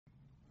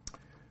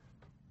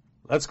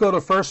Let's go to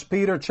 1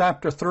 Peter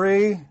chapter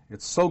 3.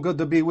 It's so good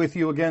to be with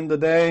you again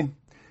today.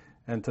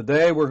 And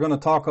today we're going to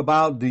talk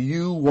about, do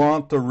you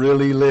want to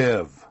really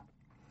live?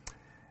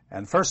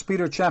 And 1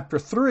 Peter chapter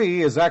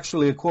 3 is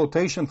actually a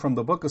quotation from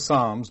the book of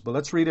Psalms, but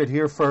let's read it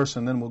here first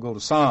and then we'll go to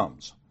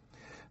Psalms.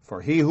 For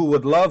he who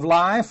would love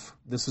life,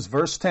 this is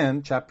verse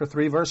 10, chapter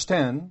 3, verse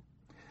 10.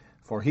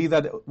 For he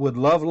that would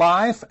love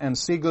life and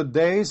see good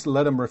days,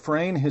 let him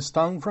refrain his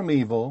tongue from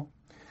evil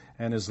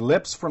and his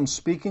lips from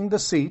speaking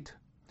deceit.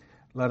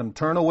 Let him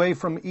turn away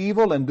from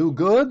evil and do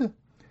good.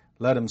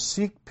 Let him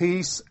seek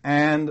peace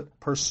and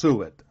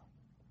pursue it.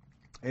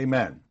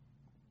 Amen.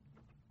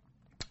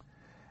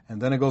 And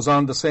then it goes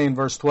on to say in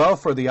verse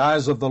 12, for the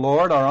eyes of the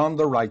Lord are on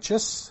the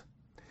righteous,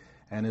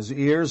 and his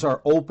ears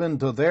are open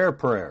to their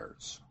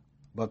prayers.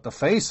 But the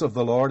face of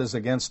the Lord is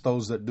against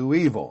those that do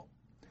evil.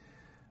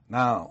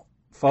 Now,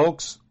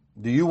 folks,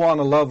 do you want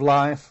to love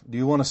life? Do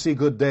you want to see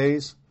good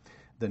days?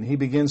 Then he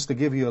begins to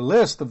give you a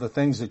list of the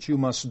things that you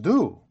must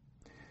do.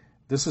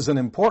 This is an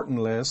important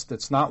list.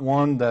 It's not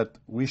one that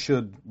we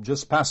should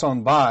just pass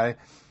on by.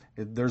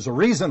 There's a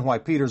reason why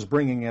Peter's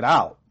bringing it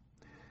out.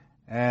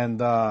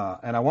 And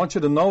I want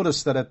you to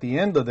notice that at the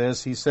end of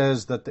this, he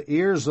says that the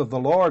ears of the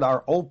Lord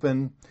are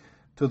open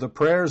to the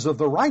prayers of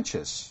the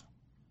righteous.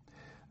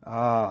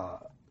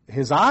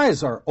 His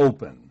eyes are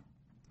open,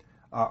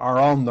 are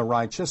on the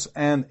righteous,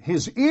 and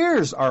his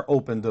ears are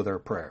open to their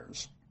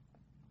prayers.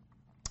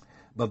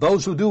 But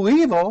those who do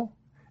evil,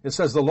 it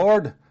says the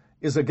Lord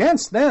is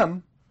against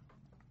them.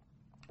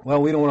 Well,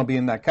 we don't want to be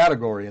in that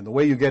category, and the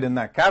way you get in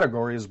that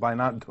category is by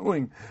not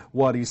doing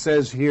what he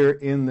says here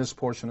in this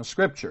portion of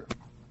Scripture.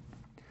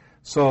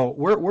 So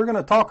we're going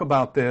to talk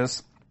about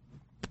this,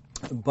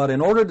 but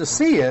in order to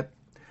see it,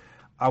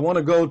 I want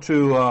to go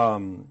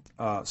to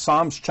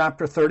Psalms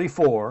chapter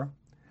 34.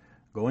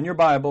 Go in your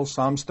Bible,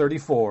 Psalms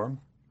 34,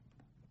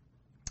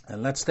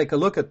 and let's take a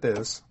look at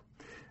this.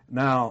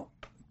 Now,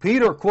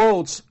 Peter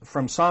quotes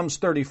from Psalms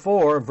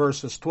 34,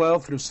 verses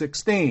 12 through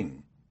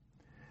 16.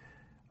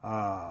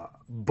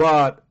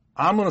 But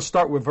I'm going to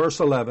start with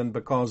verse 11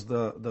 because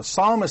the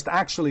psalmist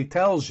actually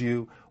tells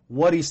you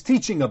what he's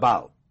teaching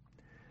about.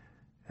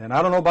 And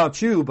I don't know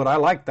about you, but I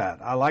like that.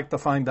 I like to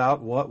find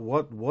out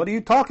what are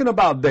you talking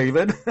about,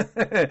 David?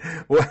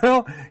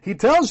 Well, he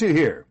tells you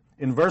here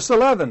in verse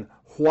 11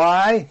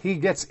 why he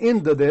gets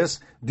into this.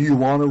 Do you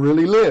want to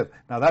really live?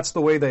 Now that's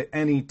the way the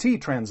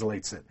NET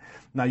translates it.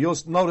 Now you'll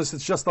notice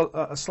it's just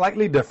a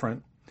slightly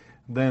different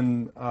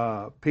than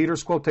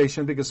Peter's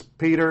quotation because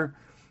Peter,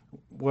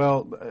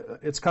 well,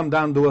 it's come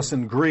down to us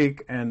in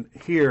Greek, and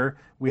here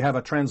we have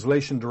a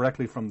translation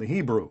directly from the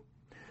Hebrew.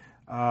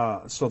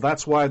 So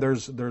that's why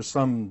there's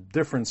some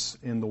difference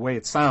in the way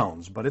it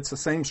sounds, but it's the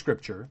same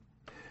scripture.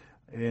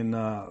 In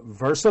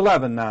verse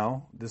 11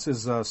 now, this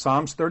is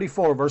Psalms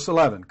 34, verse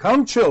 11.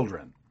 Come,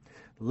 children,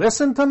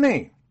 listen to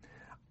me.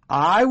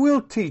 I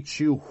will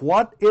teach you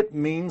what it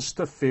means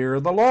to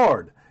fear the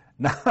Lord.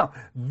 Now,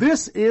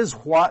 this is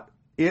what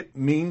it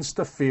means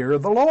to fear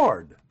the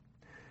Lord.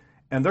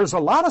 And there's a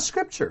lot of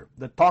scripture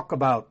that talk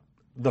about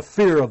the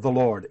fear of the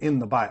Lord in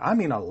the Bible. I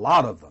mean, a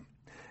lot of them.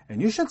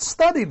 And you should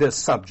study this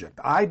subject.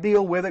 I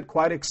deal with it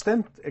quite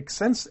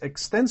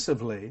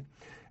extensively.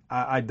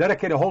 I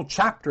dedicate a whole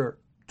chapter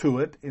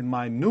to it in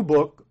my new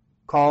book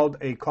called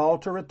A Call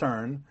to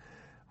Return,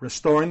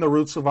 Restoring the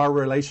Roots of Our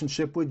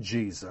Relationship with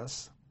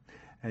Jesus.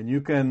 And you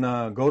can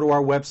go to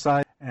our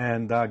website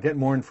and get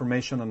more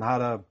information on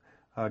how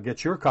to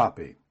get your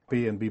copy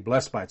and be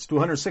blessed by it. It's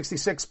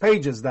 266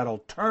 pages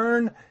that'll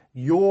turn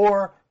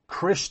your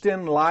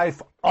Christian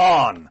life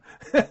on.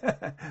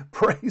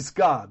 Praise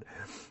God.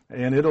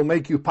 And it'll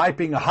make you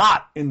piping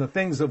hot in the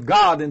things of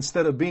God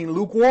instead of being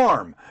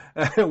lukewarm.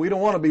 We don't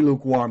want to be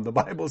lukewarm. The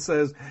Bible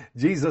says,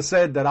 Jesus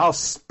said that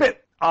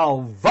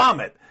I'll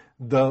vomit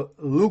the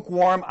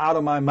lukewarm out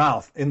of my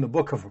mouth in the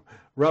book of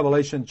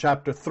Revelation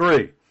chapter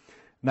 3.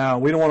 Now,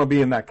 we don't want to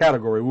be in that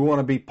category. We want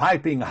to be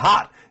piping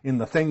hot in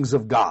the things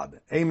of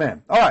God.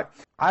 Amen. All right.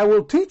 I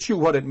will teach you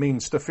what it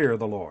means to fear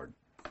the Lord.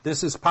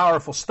 This is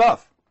powerful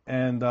stuff,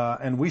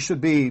 and we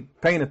should be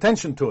paying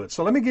attention to it.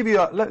 So let me give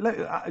you,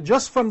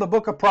 just from the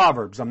book of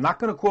Proverbs. I'm not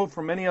going to quote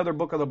from any other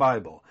book of the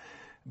Bible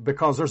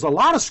because there's a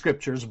lot of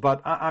scriptures,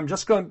 but I'm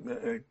just going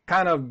to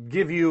kind of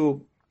give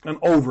you an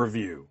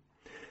overview.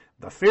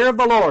 The fear of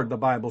the Lord, the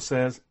Bible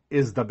says,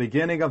 is the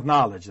beginning of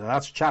knowledge.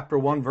 That's chapter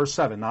 1, verse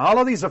 7. Now, all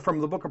of these are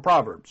from the book of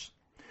Proverbs.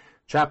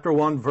 Chapter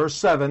 1, verse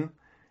 7,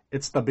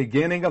 it's the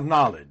beginning of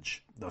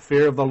knowledge. The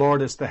fear of the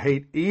Lord is to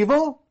hate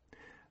evil.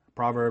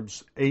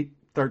 Proverbs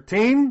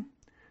 8:13.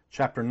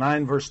 Chapter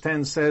 9, verse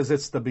 10 says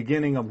it's the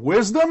beginning of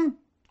wisdom.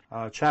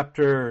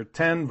 Chapter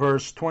 10,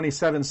 verse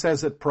 27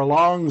 says it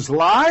prolongs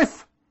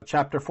life.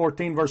 Chapter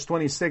 14, verse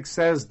 26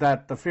 says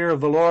that the fear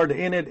of the Lord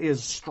in it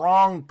is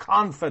strong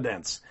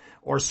confidence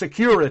or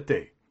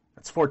security.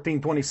 That's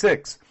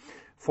 14:26.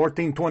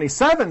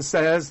 14:27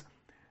 says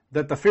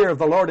that the fear of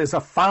the Lord is a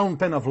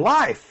fountain of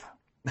life.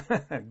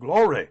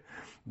 Glory.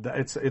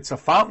 It's a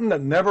fountain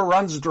that never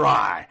runs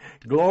dry.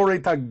 Glory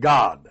to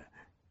God.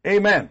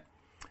 Amen.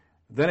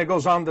 Then it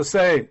goes on to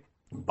say,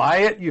 By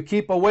it you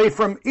keep away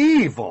from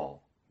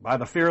evil, by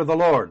the fear of the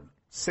Lord.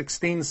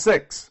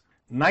 16:6.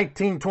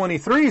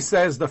 19:23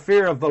 says the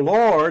fear of the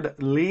Lord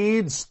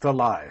leads to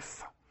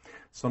life.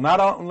 So not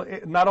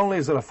only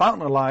is it a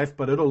fountain of life,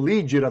 but it'll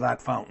lead you to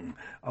that fountain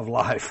of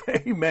life.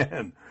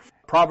 Amen.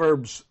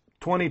 Proverbs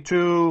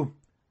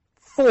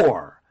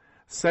 22:4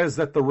 says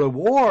that the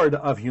reward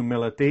of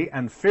humility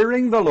and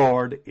fearing the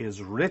Lord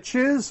is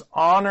riches,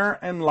 honor,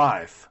 and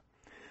life.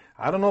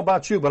 I don't know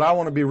about you, but I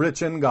want to be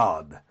rich in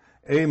God.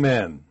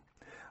 Amen.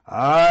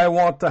 I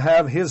want to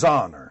have His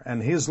honor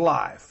and His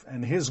life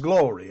and His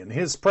glory and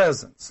His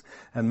presence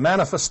and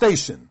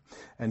manifestation.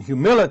 And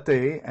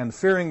humility and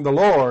fearing the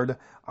Lord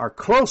are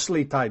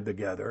closely tied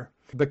together,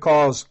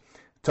 because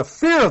to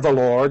fear the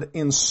Lord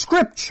in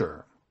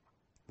Scripture,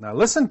 now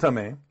listen to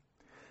me,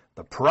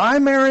 the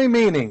primary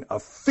meaning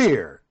of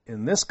fear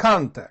in this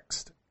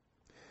context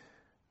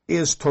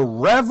is to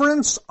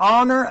reverence,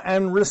 honor,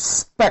 and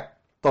respect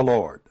the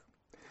Lord.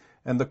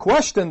 And the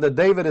question that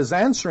David is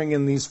answering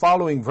in these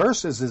following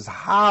verses is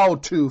how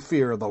to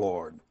fear the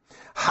Lord.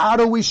 How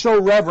do we show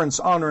reverence,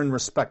 honor, and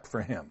respect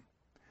for Him?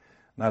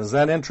 Now, does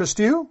that interest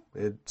you?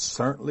 It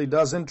certainly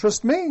does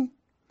interest me.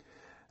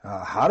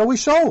 How do we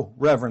show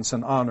reverence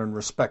and honor and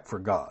respect for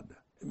God?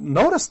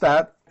 Notice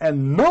that,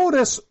 and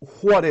notice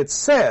what it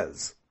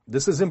says.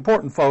 This is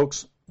important,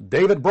 folks.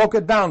 David broke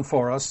it down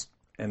for us,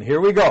 and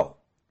here we go.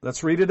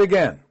 Let's read it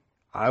again.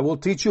 I will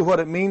teach you what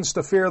it means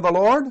to fear the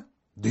Lord.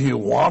 Do you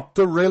want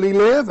to really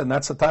live? And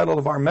that's the title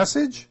of our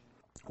message.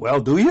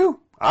 Well, do you?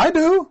 I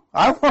do.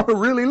 I want to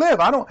really live.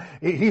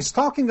 He's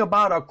talking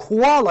about a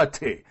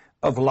quality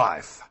of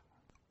life.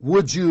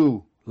 Would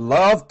you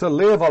love to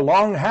live a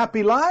long,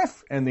 happy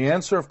life? And the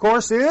answer, of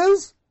course,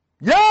 is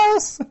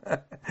yes.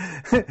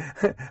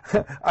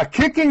 A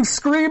kicking,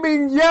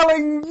 screaming,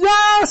 yelling,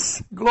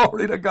 yes!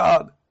 Glory to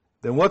God.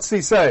 Then what's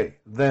he say?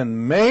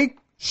 Then make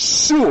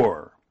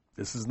sure.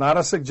 This is not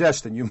a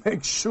suggestion. You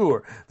make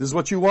sure. This is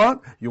what you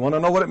want? You want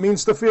to know what it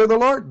means to fear the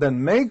Lord?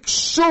 Then make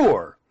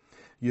sure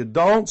you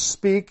don't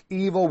speak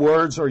evil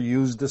words or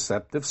use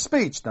deceptive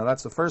speech. Now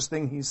that's the first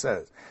thing he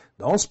says.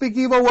 Don't speak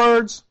evil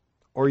words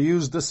or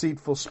use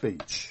deceitful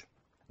speech.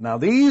 Now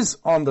these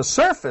on the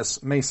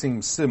surface may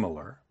seem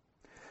similar,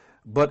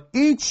 but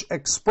each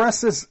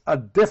expresses a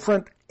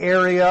different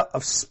area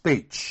of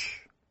speech.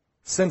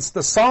 Since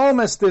the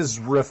psalmist is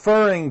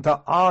referring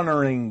to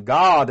honoring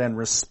God and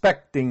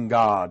respecting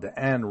God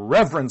and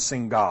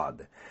reverencing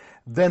God,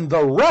 then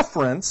the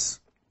reference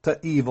to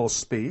evil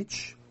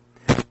speech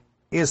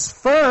is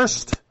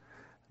first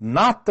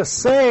not to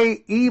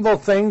say evil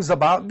things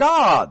about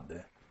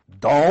God.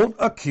 Don't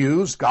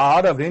accuse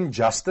God of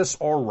injustice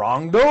or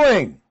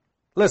wrongdoing.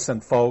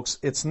 Listen, folks,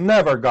 it's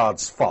never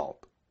God's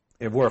fault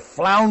if we're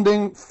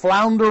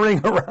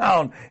floundering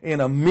around in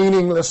a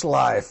meaningless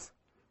life.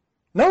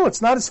 No,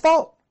 it's not His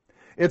fault.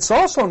 It's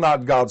also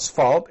not God's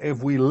fault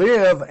if we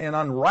live an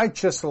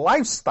unrighteous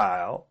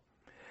lifestyle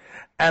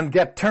and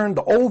get turned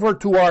over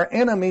to our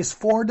enemies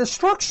for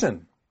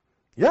destruction.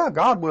 Yeah,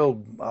 God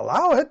will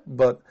allow it,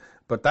 but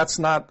it's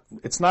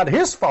not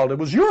His fault. It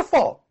was your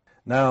fault.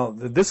 Now,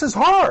 this is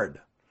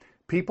hard.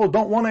 People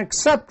don't want to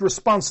accept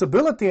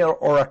responsibility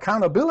or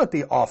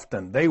accountability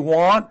often. They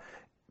want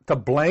to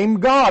blame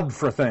God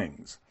for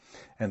things.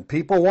 And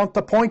people want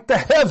to point to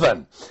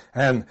heaven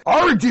and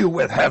argue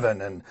with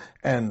heaven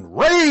and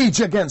rage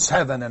against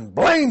heaven and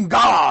blame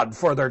God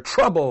for their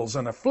troubles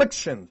and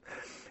afflictions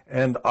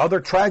and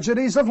other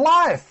tragedies of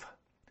life.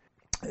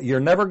 You're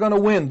never going to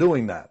win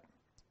doing that.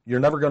 You're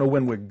never going to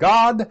win with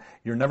God.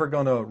 You're never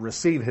going to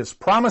receive His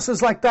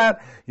promises like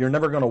that. You're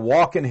never going to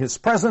walk in His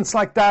presence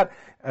like that.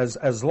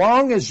 As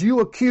long as you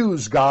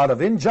accuse God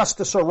of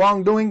injustice or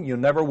wrongdoing, you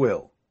never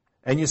will.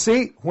 And you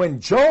see, when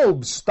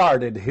Job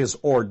started his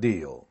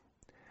ordeal,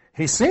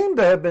 he seemed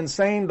to have been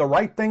saying the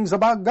right things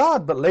about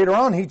God, but later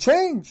on he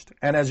changed.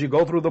 And as you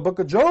go through the book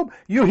of Job,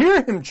 you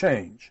hear him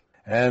change.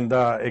 And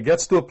it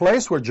gets to a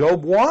place where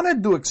Job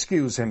wanted to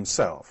excuse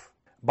himself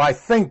by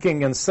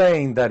thinking and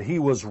saying that he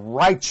was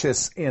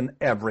righteous in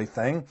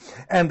everything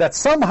and that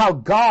somehow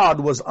God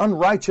was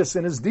unrighteous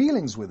in His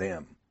dealings with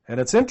him. And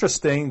it's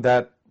interesting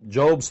that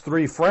Job's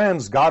three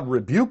friends, God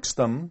rebukes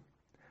them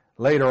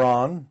later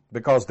on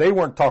because they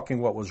weren't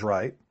talking what was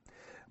right.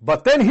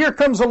 But then here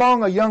comes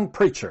along a young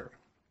preacher,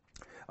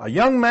 a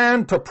young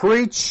man to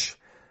preach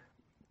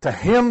to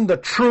him the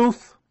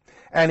truth,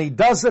 and he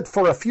does it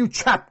for a few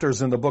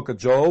chapters in the book of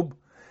Job.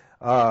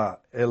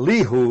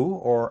 Elihu,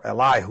 or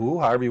Elihu,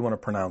 however you want to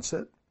pronounce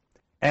it.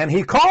 And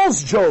he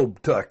calls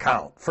Job to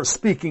account for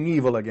speaking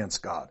evil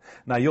against God.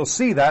 Now you'll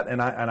see that, and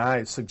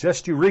I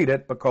suggest you read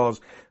it because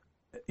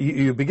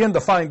you begin to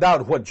find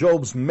out what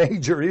Job's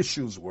major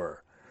issues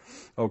were.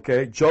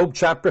 Okay, Job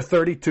chapter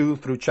 32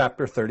 through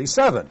chapter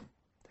 37.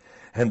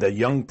 And the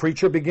young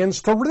preacher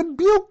begins to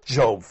rebuke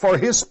Job for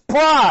his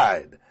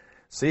pride.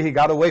 See, he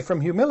got away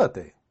from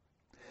humility.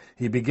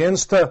 He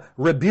begins to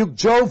rebuke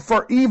Job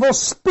for evil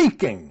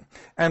speaking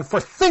and for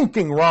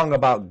thinking wrong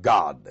about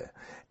God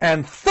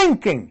and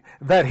thinking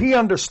that he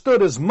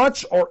understood as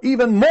much or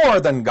even more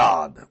than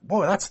God.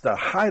 Boy, that's the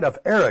height of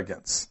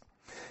arrogance.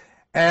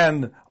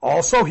 And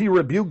also he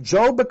rebuked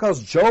Job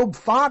because Job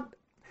thought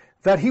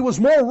that he was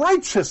more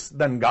righteous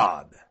than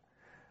God.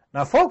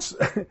 Now folks,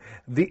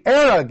 the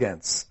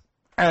arrogance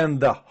and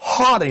the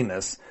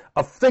haughtiness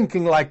of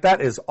thinking like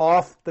that is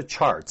off the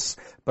charts.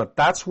 But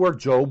that's where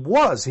Job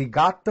was. He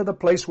got to the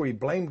place where he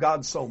blamed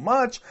God so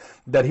much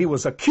that he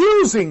was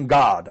accusing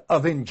God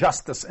of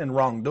injustice and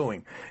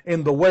wrongdoing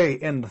in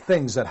the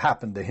things that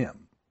happened to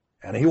him.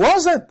 And he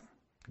wasn't.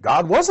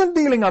 God wasn't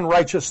dealing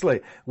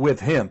unrighteously with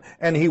him.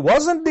 And he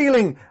wasn't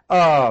dealing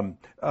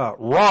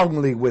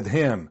wrongly with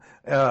him.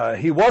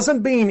 He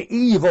wasn't being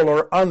evil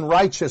or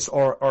unrighteous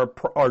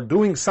or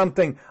doing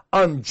something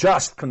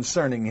unjust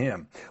concerning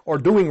him or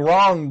doing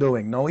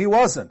wrongdoing. No, he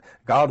wasn't.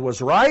 God was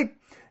right.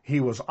 He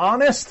was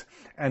honest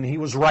and he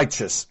was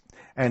righteous.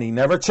 And he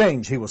never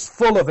changed. He was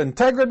full of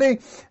integrity,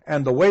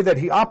 and the way that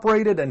he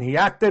operated and he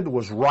acted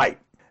was right.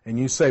 And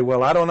you say,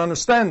 well, I don't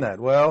understand that.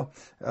 Well,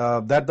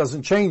 that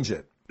doesn't change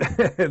it.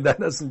 That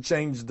doesn't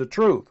change the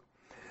truth.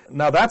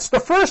 Now that's the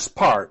first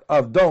part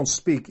of don't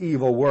speak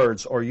evil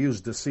words or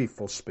use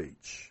deceitful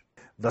speech.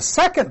 The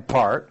second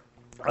part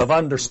of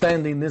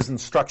understanding these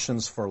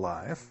instructions for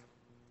life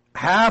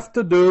have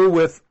to do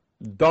with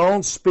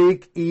don't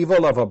speak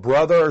evil of a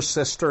brother or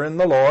sister in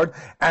the Lord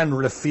and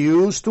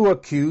refuse to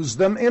accuse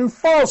them in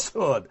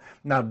falsehood.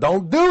 Now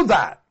don't do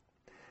that.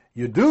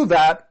 You do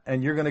that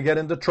and you're going to get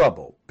into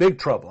trouble. Big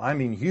trouble. I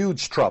mean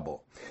huge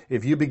trouble.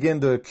 If you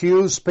begin to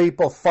accuse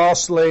people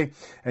falsely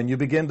and you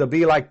begin to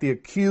be like the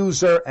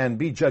accuser and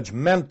be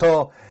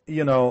judgmental,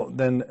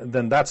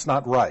 then that's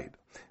not right.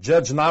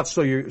 Judge not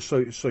so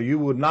you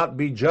would not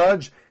be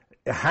judged.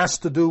 It has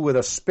to do with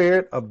a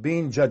spirit of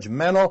being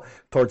judgmental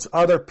towards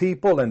other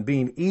people and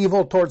being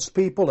evil towards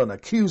people and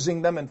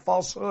accusing them in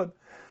falsehood.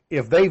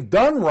 If they've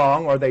done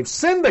wrong or they've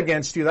sinned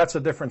against you, that's a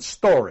different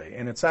story,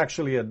 and it's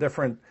actually a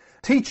different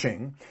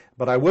teaching.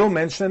 But I will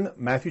mention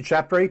Matthew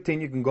chapter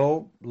 18. You can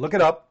go look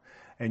it up,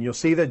 and you'll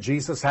see that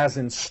Jesus has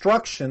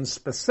instructions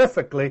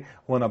specifically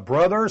when a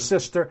brother or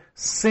sister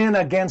sin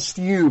against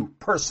you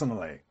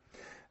personally.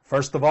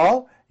 First of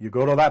all, you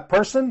go to that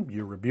person,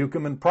 you rebuke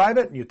him in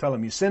private, and you tell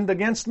him, you sinned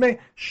against me,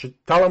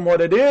 tell him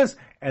what it is,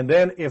 and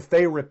then if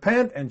they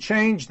repent and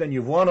change, then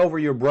you've won over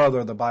your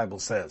brother, the Bible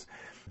says.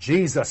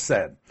 Jesus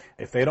said,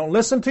 if they don't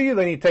listen to you,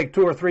 then you take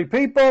 2 or 3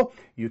 people,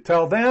 you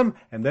tell them,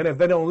 and then if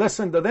they don't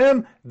listen to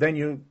them, then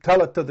you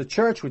tell it to the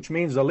church, which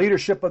means the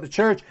leadership of the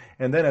church,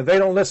 and then if they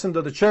don't listen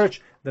to the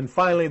church, then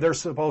finally they're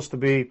supposed to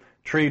be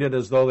treated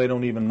as though they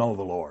don't even know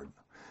the Lord.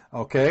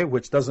 Okay,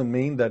 which doesn't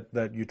mean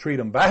that you treat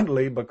them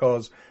badly,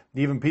 because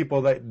even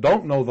people that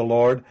don't know the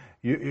Lord,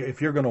 if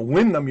you're going to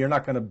win them, you're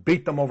not going to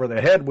beat them over the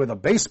head with a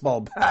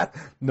baseball bat.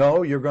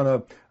 No, you're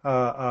going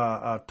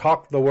to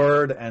talk the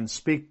word and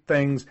speak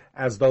things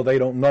as though they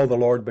don't know the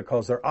Lord,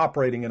 because they're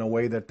operating in a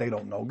way that they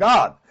don't know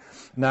God.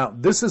 Now,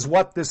 this is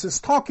what this is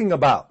talking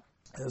about.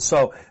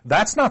 So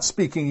that's not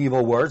speaking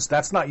evil words.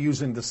 That's not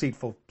using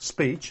deceitful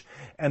speech.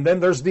 And then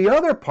there's the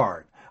other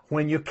part.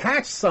 When you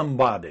catch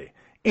somebody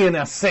in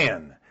a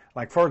sin,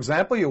 like, for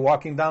example, you're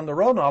walking down the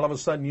road and all of a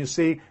sudden you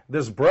see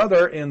this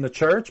brother in the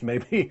church,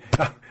 maybe,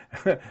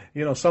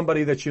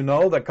 somebody that you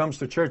know that comes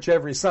to church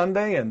every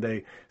Sunday, and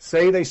they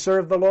say they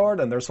serve the Lord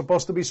and they're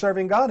supposed to be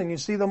serving God, and you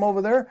see them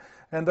over there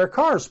and their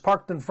car's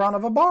parked in front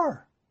of a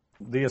bar.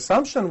 The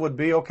assumption would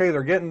be, okay,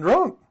 they're getting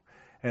drunk.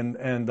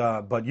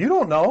 But you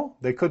don't know.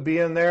 They could be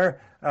in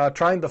there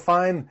trying to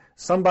find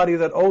somebody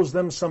that owes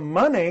them some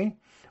money,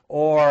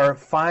 or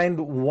find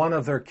one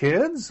of their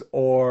kids,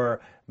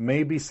 or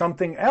maybe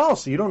something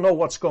else. You don't know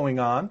what's going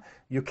on.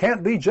 You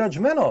can't be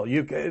judgmental.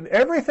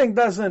 Everything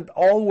doesn't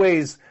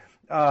always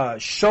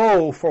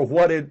show for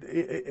what it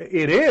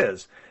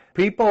is.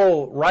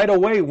 People right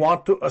away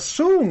want to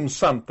assume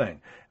something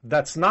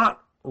that's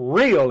not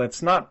real.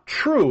 It's not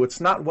true.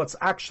 It's not what's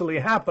actually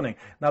happening.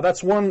 Now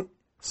that's one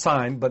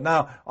sign, but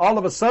now all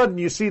of a sudden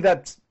you see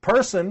that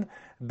person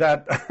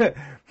that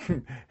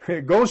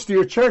goes to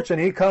your church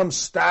and he comes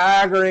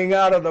staggering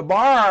out of the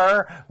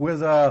bar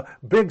with a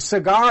big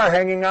cigar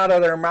hanging out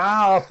of their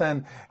mouth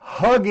and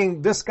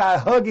hugging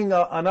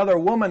another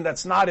woman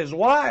that's not his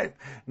wife.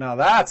 Now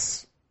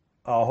that's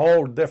a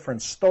whole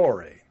different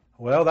story.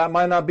 Well, that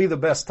might not be the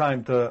best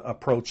time to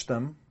approach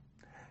them.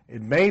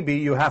 It may be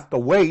you have to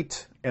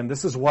wait, and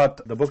this is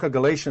what the book of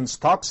Galatians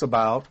talks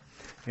about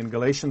in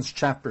Galatians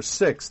chapter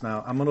 6.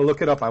 Now, I'm going to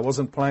look it up. I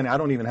wasn't planning. I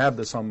don't even have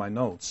this on my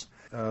notes.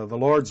 The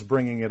Lord's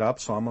bringing it up,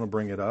 so I'm going to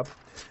bring it up.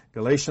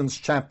 Galatians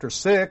chapter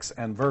 6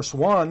 and verse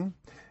 1,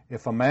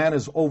 if a man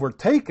is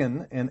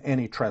overtaken in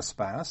any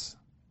trespass,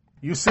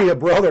 you see a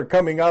brother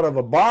coming out of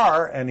a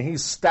bar and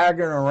he's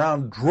staggering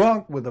around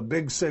drunk with a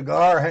big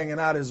cigar hanging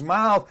out his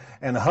mouth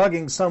and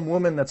hugging some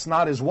woman that's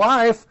not his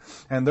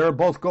wife, and they're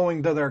both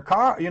going to their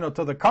car,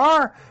 to the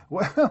car.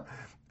 Well,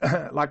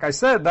 like I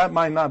said, that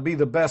might not be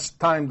the best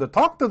time to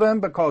talk to them,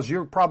 because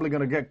you're probably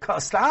going to get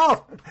cussed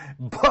out.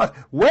 But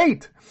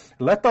wait,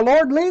 let the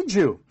Lord lead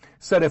you.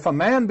 Said, if a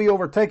man be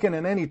overtaken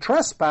in any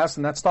trespass,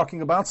 and that's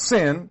talking about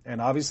sin,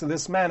 and obviously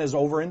this man is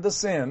over into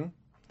sin,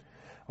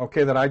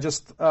 okay, that I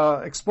just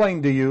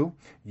explained to you.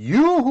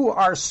 You who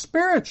are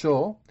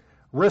spiritual,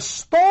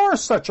 Restore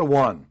such a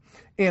one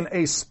in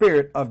a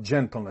spirit of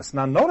gentleness.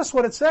 Now notice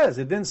what it says.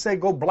 It didn't say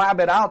go blab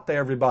it out to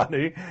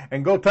everybody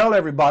and go tell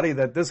everybody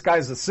that this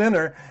guy's a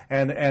sinner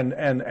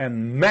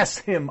and mess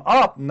him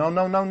up.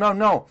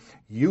 No.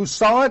 You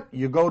saw it,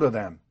 you go to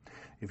them.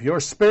 If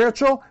you're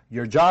spiritual,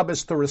 your job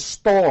is to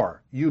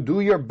restore. You do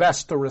your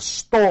best to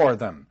restore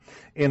them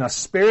in a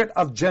spirit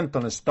of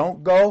gentleness.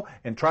 Don't go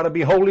and try to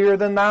be holier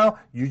than thou.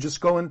 You just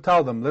go and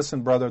tell them,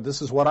 listen, brother,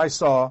 this is what I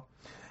saw.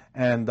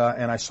 And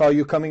I saw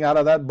you coming out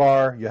of that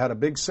bar. You had a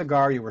big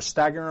cigar. You were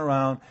staggering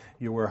around.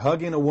 You were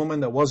hugging a woman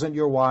that wasn't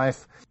your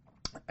wife.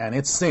 And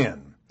it's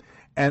sin.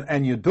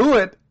 And you do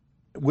it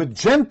with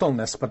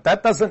gentleness. But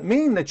that doesn't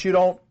mean that you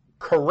don't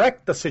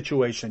correct the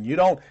situation. You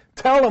don't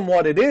tell them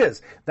what it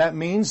is. That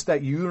means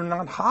that you're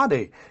not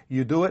haughty.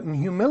 You do it in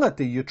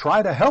humility. You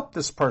try to help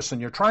this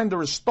person. You're trying to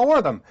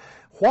restore them.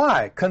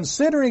 Why?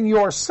 Considering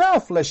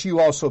yourself, lest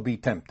you also be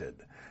tempted.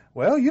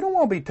 Well, you don't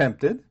want to be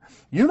tempted.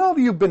 You know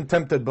you've been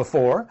tempted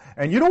before,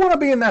 and you don't want to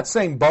be in that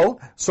same boat.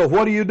 So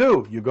what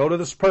do? You go to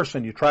this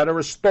person. You try to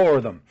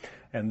restore them.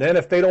 And then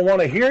if they don't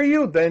want to hear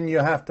you, then you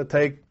have to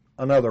take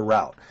another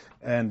route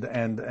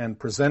and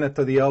present it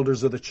to the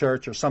elders of the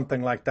church or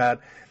something like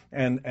that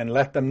and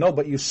let them know.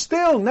 But you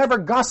still never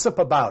gossip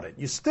about it.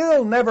 You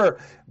still never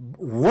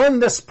run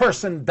this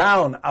person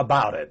down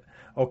about it.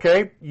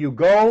 Okay? You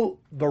go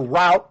the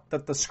route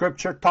that the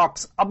Scripture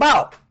talks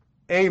about.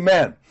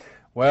 Amen.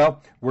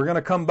 Well, we're going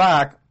to come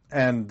back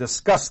and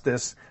discuss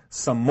this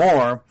some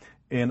more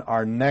in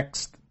our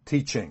next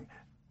teaching.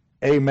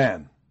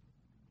 Amen.